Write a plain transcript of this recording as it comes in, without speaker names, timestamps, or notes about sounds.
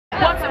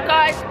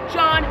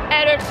John,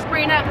 Edward,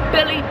 Sabrina,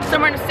 Billy,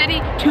 Summer in the City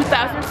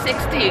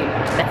 2016.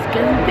 Let's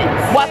go this.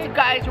 What's up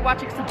guys, you're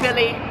watching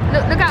Sabillie.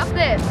 Look out for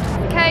this.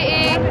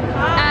 Katie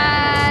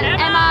and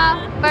Emma.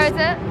 Where is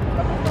it?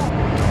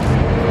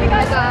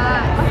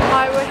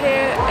 Hi, we're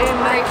here in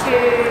the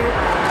queue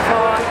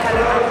for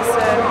Helen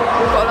Anderson.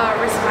 We've got our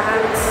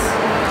wristbands.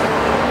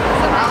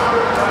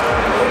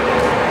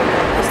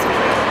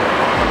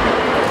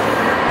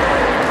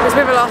 I was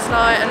with her last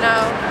night and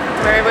now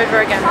we're with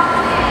her again.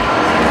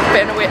 A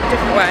bit in a weird,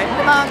 different way.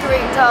 The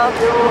margarita.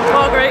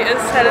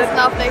 Margaritas, Helen. It's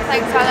lovely,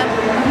 thanks Helen.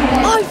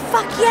 Oh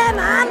fuck yeah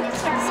man!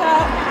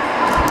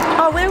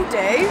 I will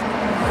do.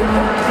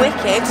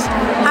 Wicked.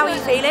 How are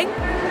you feeling?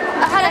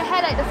 I had a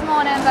headache this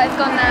morning but it's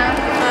gone now.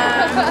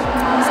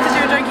 It's because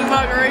you were drinking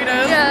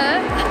margaritas.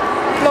 Yeah.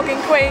 Vlogging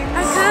queens.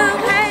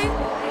 Okay.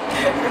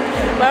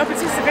 Welcome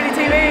to Sabillie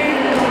TV.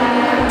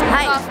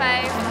 Hey. Our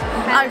fave.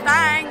 Oh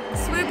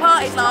thanks. We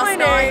partied last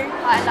night.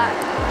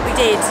 We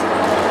did.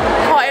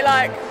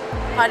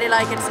 Party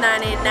like it's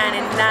 99.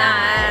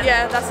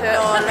 Yeah, that's it.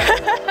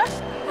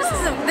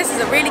 This is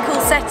a really cool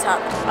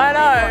setup. I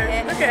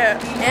know. Look at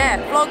it. Yeah,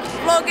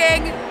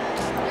 vlogging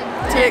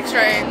to the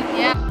extreme.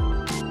 Yeah.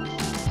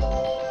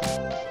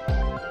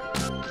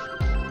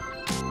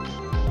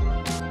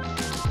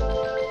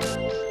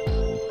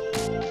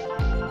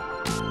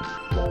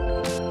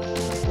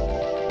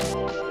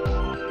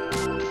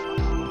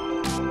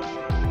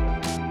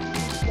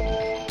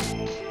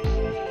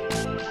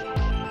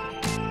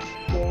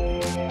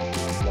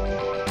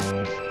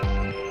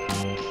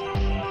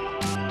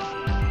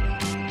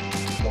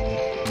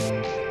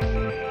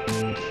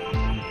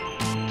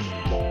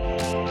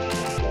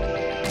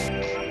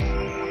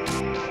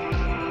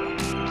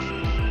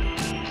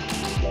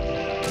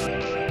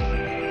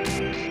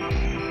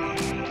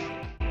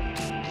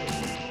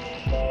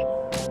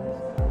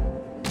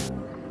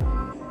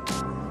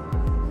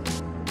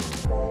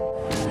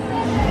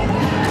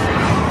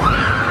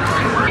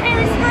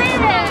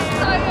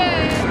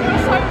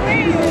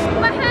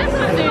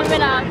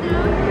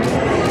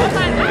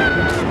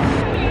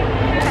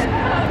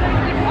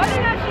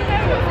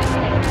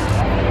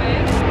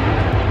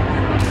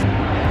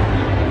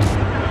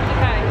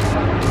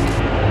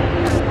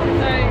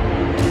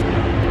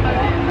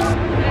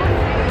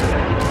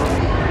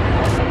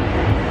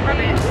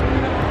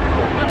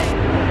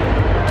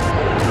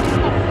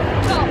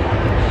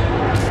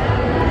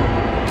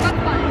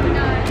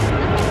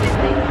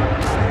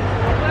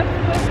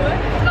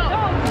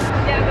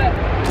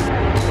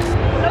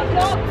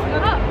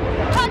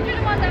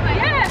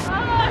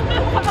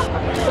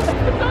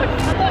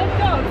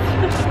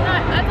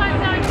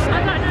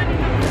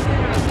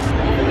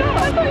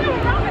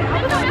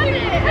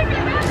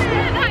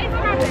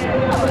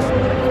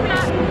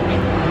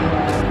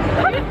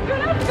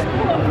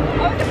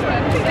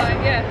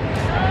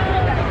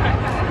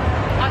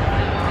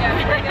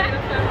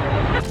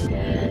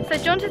 So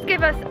John just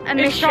gave us a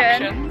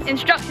mission,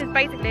 instructions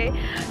basically,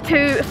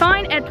 to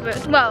find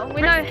Edward. Well,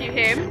 we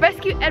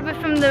rescue Edward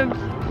from the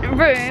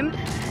room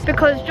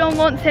because John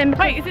wants him.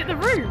 Wait, is it the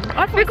room?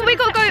 We've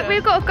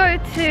got to go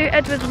to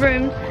Edward's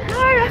room.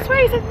 No, that's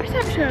where he said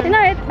reception.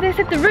 No, they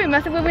said the room.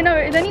 I said, well, we know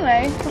where it is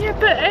anyway. Yeah,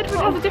 but Edward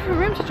has a different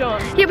room to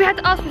John. Yeah, we had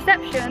to ask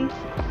reception.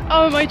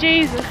 Oh my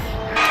Jesus.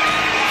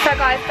 So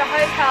guys, the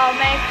hotel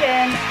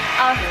making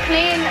us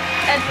clean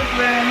Edward's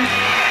room.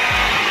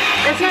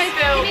 There's no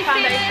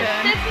foundation.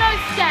 There's no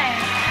stain.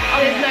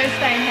 Oh, there's no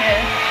stain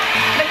here.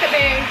 Look at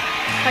me.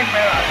 Take a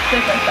mirror up.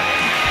 There's no stain.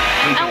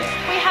 And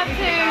we have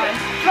to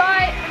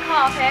dry the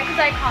carpet because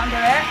they can't do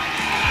it.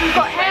 We've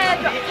got hair,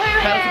 two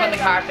hairs on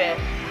the carpet.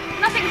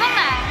 Nothing's on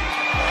there.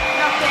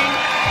 Nothing.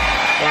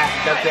 Yeah,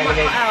 don't do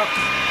anything.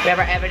 We have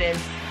our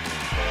evidence.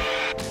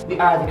 We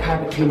are the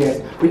carpet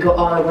cleaners. We go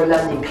all over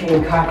London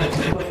cleaning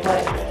carpets.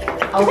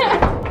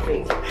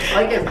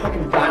 I get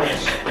fucking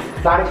vanished.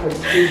 Vanished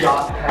with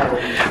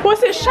 £2.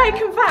 What's it? Shake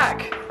and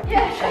vac?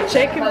 Yeah.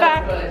 Shake and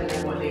vac.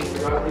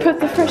 Put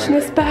the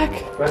freshness back.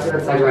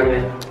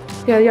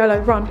 Yeah, YOLO,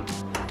 run.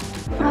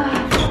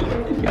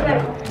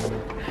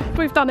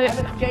 We've done it.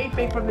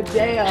 Escaping from the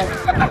jail.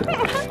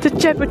 To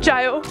Jedward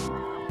jail.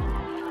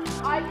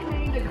 I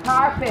cleaned the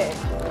carpet.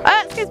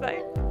 Excuse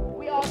me.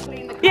 We all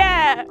cleaned the carpet.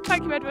 Yeah,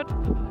 thank you, Edward.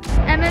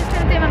 Emma's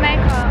gonna do my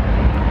makeup.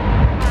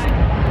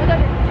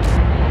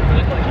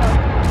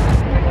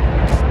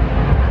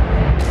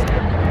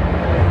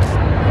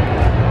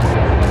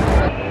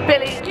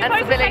 Billy and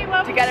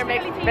Sabillie together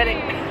make Billy.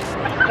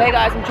 Hey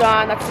guys, I'm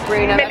John, that's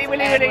Sabrina. Millie,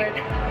 Willy, Willy.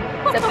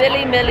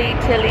 Sabillie, Millie,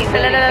 Tilly, Millie,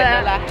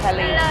 Vanilla,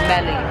 Helly,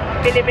 Melly.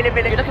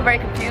 Billy. You're looking very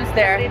confused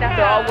there.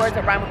 They're all words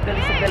that rhyme with Billy,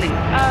 Sabillie.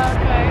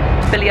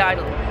 Okay. Billy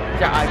Idol.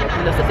 Your idol. She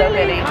looks so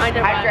Billy. How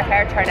did your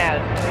hair turn out?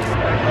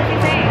 What do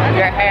you think?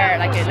 Your hair,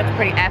 like it looks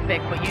pretty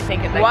epic, but you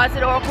think it like... Was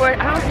it awkward?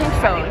 I don't think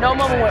so. No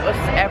moment was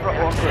ever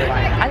awkward.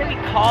 I think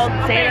we called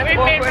saying it's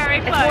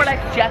awkward. It's more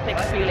like jethic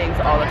feelings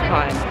all the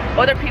time.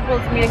 Other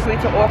people's meet and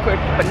greets are awkward,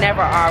 but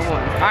never our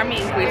ones. Our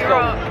meet and greets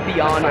go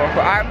beyond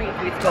awkward. Our meet and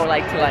greets go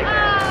like to like...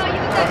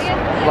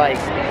 Like...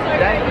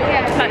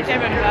 Yeah,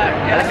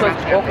 that's what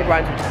awkward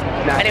rhymes.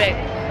 Anyway.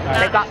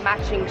 They got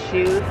matching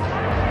shoes.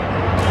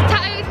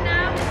 Tattoos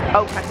now.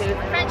 Oh, tattoos.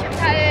 Friendship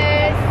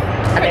tattoos.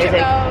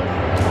 Amazing.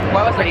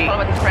 What was pretty?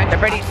 They're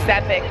pretty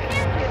sapphic.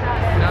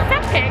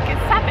 Sapphic?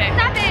 It's sapphic.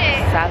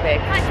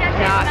 Sapphic.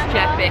 No, it's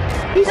Jepic.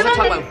 We're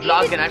talking about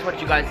vlogging. I just want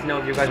you guys to know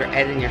if you guys are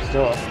editing your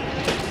stuff.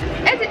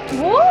 Edit?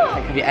 What?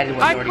 Like, if you edit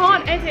what I you already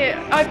can't do. edit.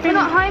 I've been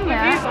not home with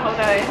yet. you the whole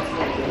day.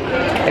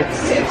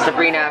 It's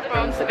Sabrina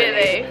from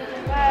Sabillie.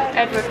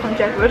 Edward from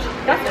Jedward.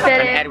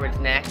 And Edward's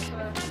neck.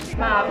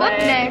 What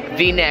neck?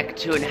 V-neck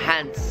to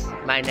enhance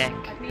my neck.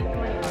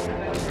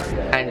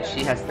 And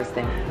she has this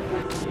thing.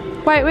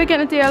 Wait, we're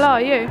getting a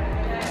DLR, you?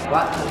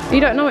 What? You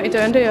don't know what you're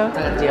doing, do you?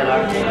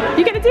 DLR.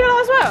 You get a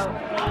DLR as well?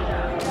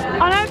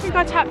 I don't think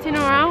I tapped in or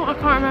out, I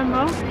can't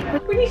remember.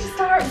 We need to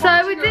start.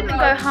 So we didn't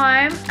go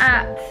home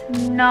at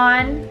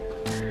 9.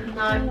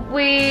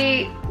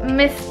 We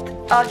missed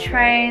our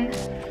train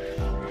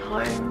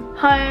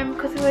home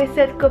because we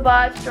said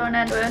goodbye to John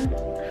and Edwin.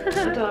 I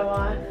don't know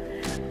why.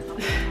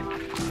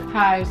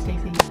 Hi,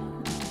 Stacey.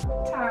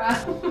 Tara.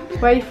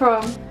 Where are you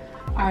from?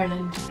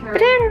 Ireland.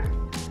 You're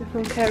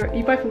from Kerry.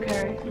 You both from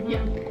Kerry?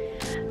 Yeah.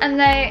 And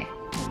they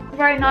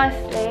very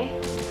nicely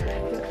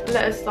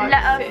Let us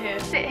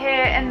sit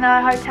here in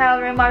the hotel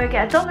room while we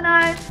get a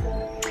Domino's.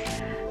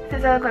 This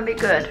is all going to be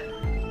good.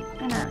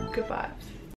 Isn't it? Good vibes.